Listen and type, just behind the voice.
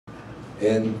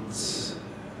And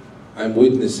I'm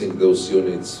witnessing those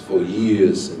units for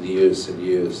years and years and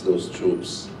years, those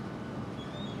troops.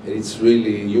 And it's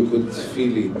really, you could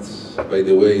feel it by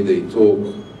the way they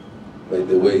talk, by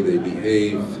the way they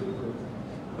behave,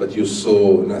 but you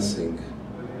saw nothing.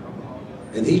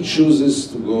 And he chooses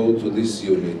to go to this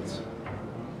unit.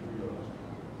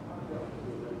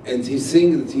 And he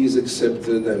thinks that he is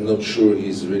accepted. I'm not sure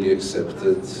he's really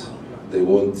accepted. They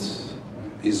want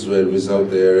Israel without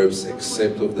the Arabs,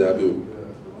 except of the Abu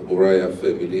Raya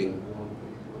family.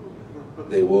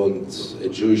 They want a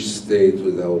Jewish state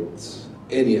without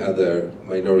any other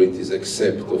minorities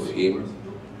except of him.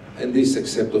 And this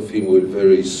except of him will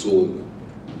very soon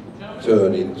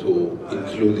turn into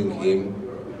including him,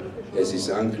 as his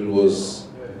uncle was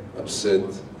upset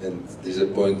and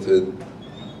disappointed.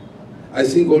 I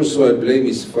think also I blame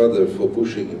his father for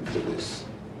pushing him to this,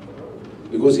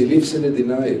 because he lives in a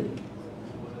denial.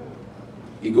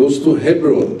 He goes to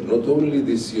Hebron, not only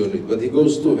this unit, but he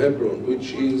goes to Hebron,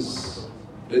 which is,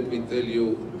 let me tell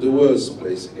you, the worst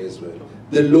place in Israel,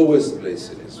 the lowest place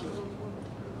in Israel.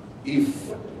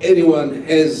 If anyone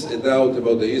has a doubt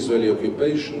about the Israeli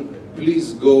occupation,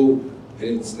 please go,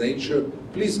 in its nature,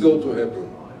 please go to Hebron.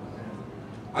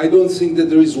 I don't think that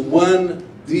there is one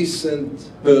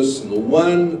decent person,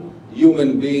 one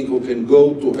human being who can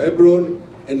go to Hebron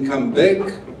and come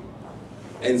back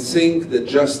and think that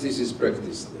justice is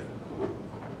practiced there.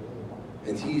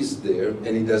 And he is there and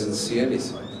he doesn't see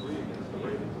anything.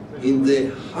 In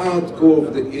the hardcore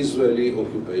of the Israeli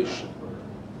occupation,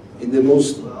 in the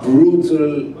most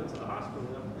brutal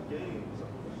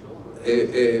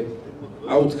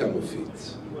outcome of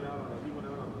it,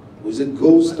 with a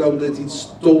ghost town that it's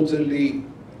totally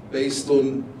based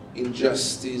on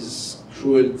injustice,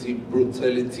 cruelty,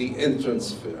 brutality, and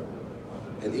transfer.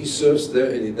 And he serves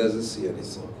there and he doesn't see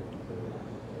anything.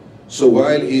 So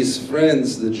while his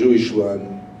friends, the Jewish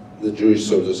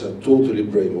soldiers, are totally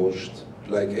brainwashed,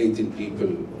 like 18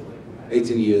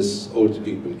 years old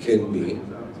people can be,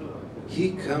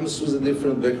 he comes with a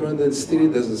different background and still he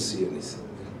doesn't see anything.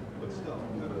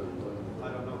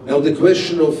 Now the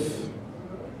question of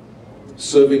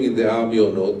serving in the army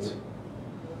or not,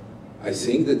 I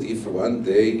think that if one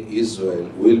day Israel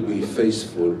will be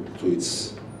faithful to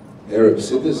its Arab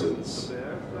citizens,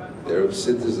 the Arab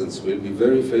citizens will be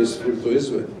very faithful to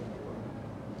Israel.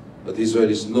 But Israel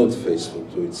is not faithful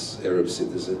to its Arab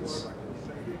citizens.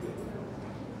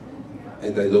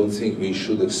 And I don't think we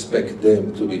should expect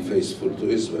them to be faithful to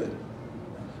Israel.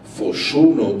 For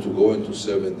sure not to go and to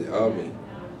serve in the army,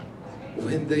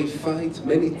 when they fight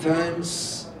many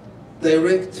times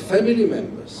direct family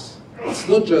members. It's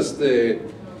not just the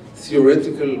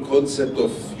theoretical concept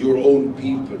of your own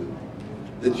people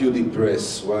that you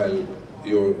depress while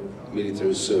your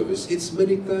military service. It's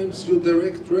many times your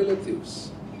direct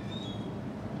relatives.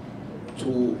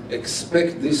 To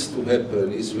expect this to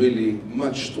happen is really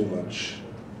much too much.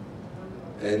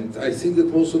 And I think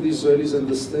that most of the Israelis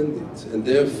understand it. And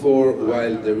therefore,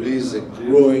 while there is a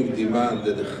growing demand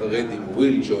that the Haredim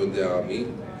will join the army,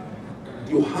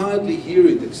 you hardly hear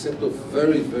it, except of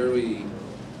very, very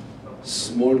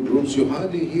small groups. You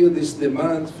hardly hear this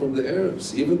demand from the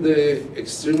Arabs. Even the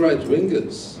extreme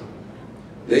right-wingers,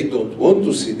 they don't want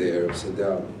to see the Arabs in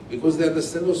the army, because they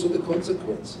understand also the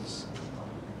consequences.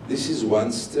 This is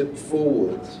one step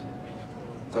forward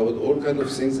toward all kinds of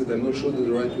things that I'm not sure that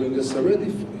the right-wingers are ready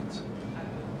for it.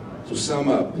 To sum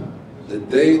up, the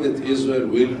day that Israel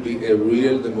will be a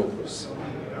real democracy,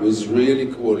 with real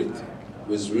equality,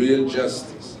 with real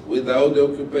justice, without the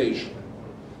occupation,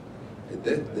 at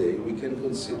that day we can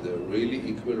consider really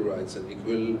equal rights and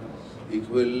equal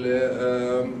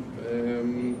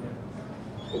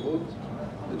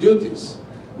duties.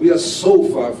 We are so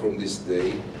far from this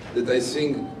day that I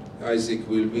think Isaac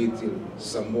will meet in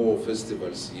some more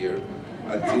festivals here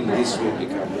until this will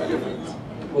become relevant.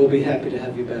 We'll be happy to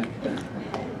have you back.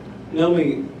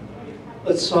 Naomi,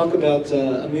 let's talk about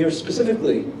Ameer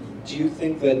specifically. Do you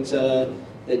think that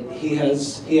that he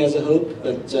has a hope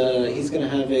that he's going to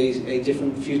have a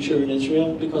different future in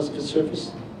Israel because of his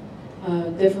service?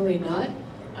 Definitely not.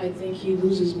 I think he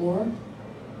loses more,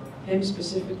 him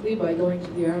specifically, by going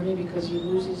to the army, because he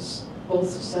loses both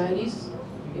societies.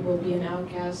 He will be an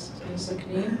outcast in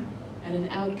Saknim and an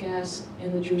outcast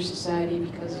in the Jewish society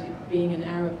because of being an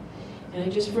Arab. And I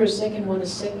just for a second want to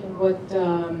second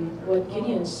what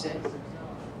Gideon said,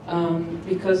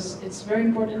 because it's very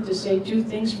important to say two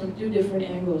things from two different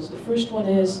angles. The first one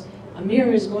is,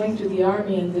 Ameer is going to the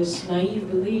army in this naive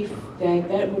belief that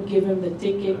that would give him the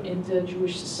ticket into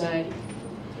Jewish society.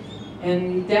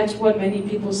 And that's what many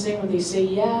people say when they say,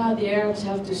 yeah, the Arabs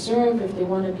have to serve if they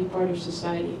want to be part of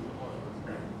society.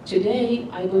 Today,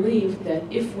 I believe that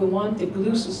if we want to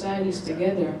glue societies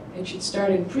together, it should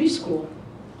start in preschool.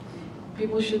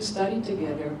 People should study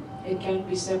together. It can't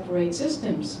be separate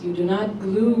systems. You do not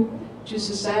glue two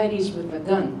societies with a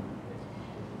gun.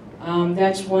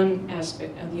 That's one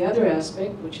aspect. And the other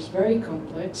aspect, which is very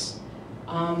complex,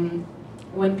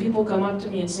 when people come up to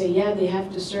me and say, yeah, they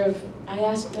have to serve, I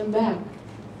ask them back,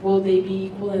 will they be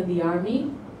equal in the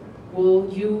army? Will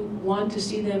you want to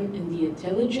see them in the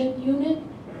intelligence unit?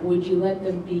 Would you let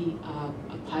them be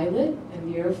a pilot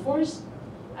in the Air Force?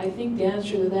 I think the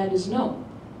answer to that is no.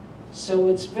 So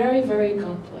it's very, very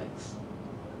complex.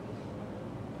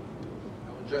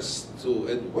 Just to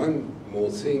add one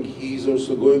more thing, he's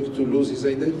also going to lose his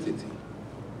identity.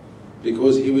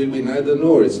 Because he will be neither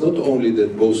nor. It's not only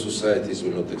that both societies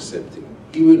will not accept him.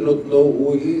 He will not know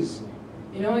who he is.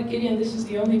 You know what, Gideon, this is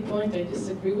the only point I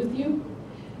disagree with you.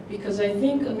 Because I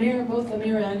think Ameer, both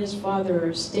Ameer and his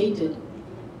father stated,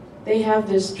 they have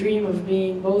this dream of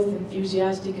being both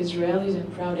enthusiastic Israelis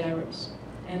and proud Arabs.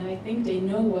 And I think they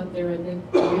know what their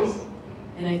identity is,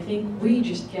 and I think we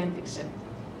just can't accept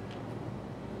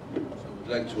it. I would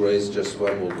like to raise just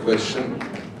one more question.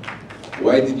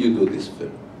 Why did you do this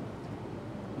film?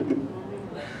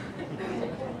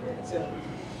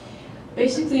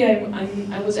 Basically,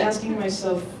 I was asking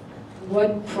myself,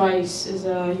 what price is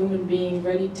a human being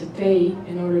ready to pay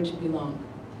in order to belong?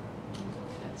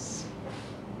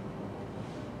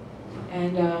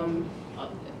 And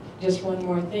just one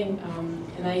more thing,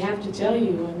 and I have to tell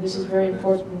you, and this is very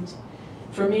important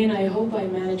for me, and I hope I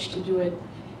managed to do it.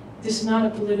 This is not a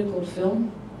political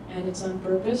film, and it's on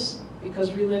purpose,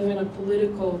 because we live in a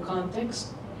political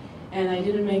context, and I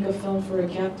didn't make a film for a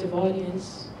captive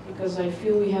audience, because I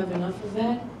feel we have enough of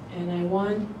that, and I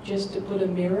want just to put a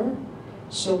mirror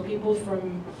so people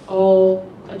from all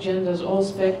agendas, all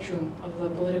spectrum of the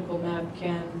political map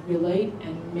can relate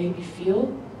and maybe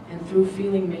feel, and through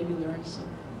feeling maybe learn something.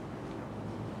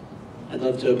 I'd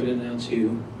love to open it now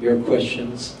to your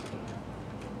questions.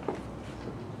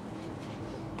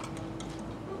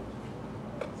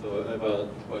 So I have a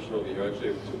question over here. Actually,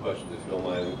 I have two questions, if you don't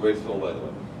mind. Great film, by the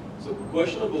way. So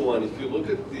question number one, if you look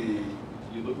at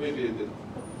maybe at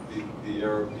the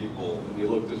Arab people, and you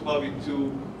look, there's probably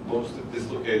two most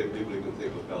dislocated people you can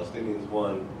think of. Palestinians,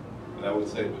 one, and I would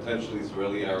say potentially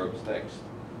Israeli Arabs next.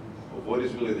 But what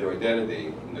is really their identity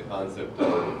in the concept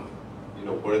of,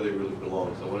 where do they really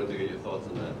belong? So I wanted to get your thoughts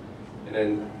on that. And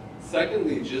then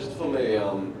secondly, just from a,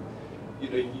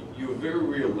 you're very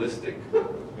realistic,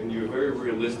 and you're very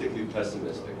realistically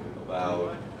pessimistic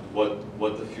about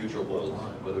what the future holds,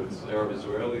 whether it's Arab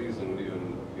Israelis and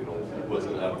even, what's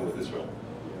going to happen with Israel.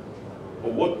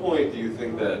 At what point do you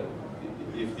think that,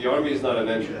 if the army is not an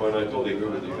entry point, I totally agree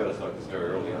with you, you've got to start this very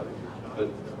early on, but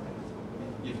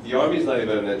if the army is not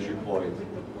even an entry point,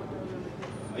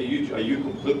 are you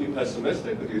completely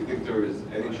pessimistic, or do you think there is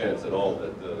any chance at all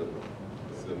that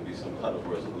there's going to be some kind of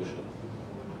resolution?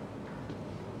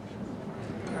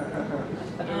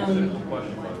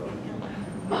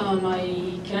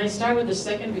 Can I start with the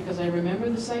second, because I remember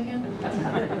the second?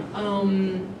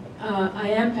 I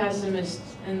am pessimist.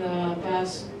 In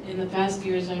the past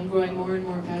years, I'm growing more and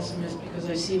more pessimist because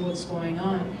I see what's going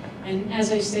on. And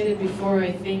as I stated before,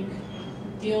 I think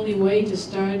the only way to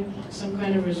start some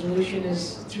kind of resolution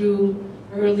is through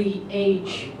early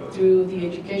age, through the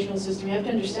educational system. You have to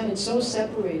understand it's so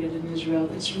separated in Israel.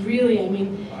 It's really,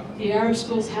 the Arab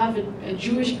schools have a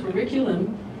Jewish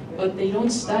curriculum, but they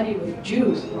don't study with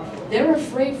Jews. They're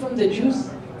afraid from the Jews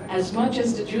as much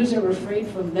as the Jews are afraid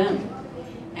from them.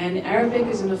 And Arabic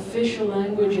is an official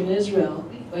language in Israel,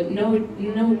 but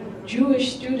no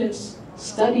Jewish students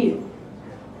study it.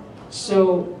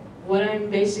 So what I'm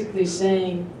basically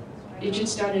saying, it should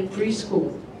start in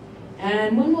preschool.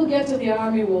 And when we'll get to the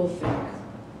army, we'll think.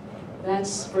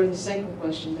 That's for the second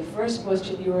question. The first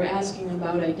question, you were asking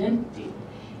about identity.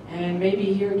 And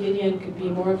maybe here Gideon could be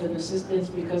more of an assistance,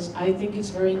 because I think it's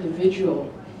very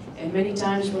individual. And many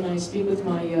times when I speak with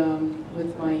my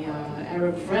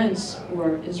Arab friends, who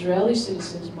are Israeli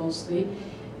citizens mostly,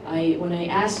 when I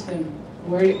ask them,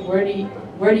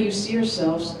 where do you see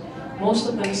yourselves, most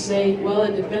of them say, well,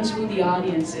 it depends who the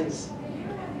audience is.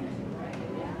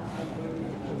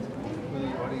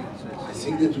 I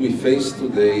think that we face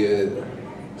today a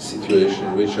situation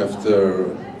in which,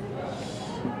 after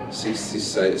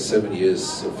 67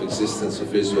 years of existence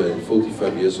of Israel,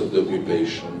 45 years of the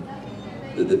occupation,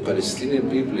 that the Palestinian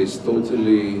people is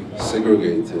totally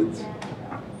segregated,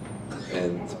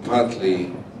 and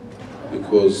partly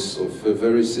because of a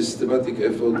very systematic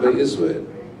effort by Israel.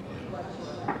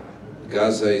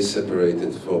 Gaza is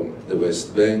separated from the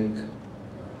West Bank,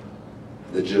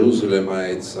 The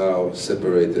Jerusalemites are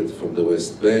separated from the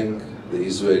West Bank. The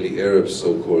Israeli Arabs,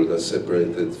 so-called, are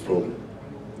separated from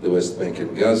the West Bank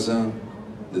and Gaza.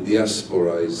 The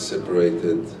diaspora is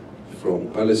separated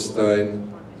from Palestine.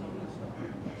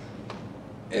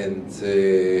 And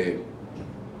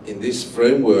in this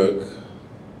framework,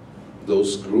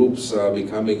 those groups are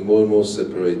becoming more and more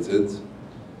separated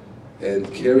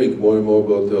and caring more and more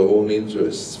about their own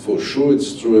interests. For sure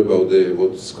it's true about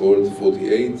what's called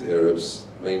 48 Arabs,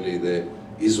 mainly the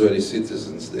Israeli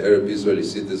citizens, the Arab Israeli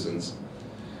citizens.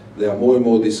 They are more and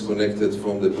more disconnected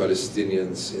from the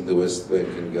Palestinians in the West Bank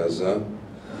and Gaza.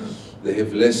 They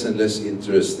have less and less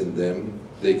interest in them.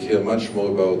 They care much more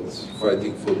about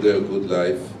fighting for their good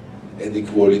life and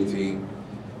equality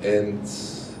and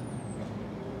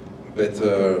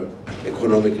better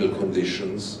economical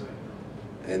conditions.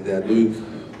 And they are doing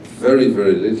very,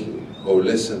 very little, or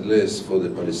less and less, for the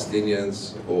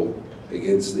Palestinians or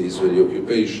against the Israeli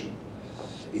occupation.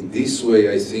 In this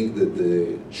way, I think that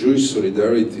the Jewish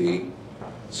solidarity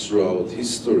throughout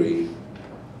history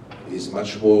is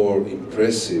much more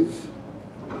impressive,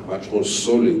 much more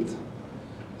solid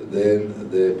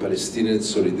than the Palestinian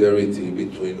solidarity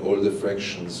between all the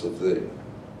fractions of the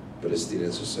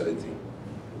Palestinian society.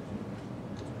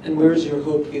 And where is your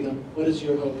hope, Gideon? What is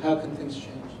your hope? How can things change?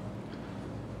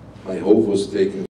 My hope was taken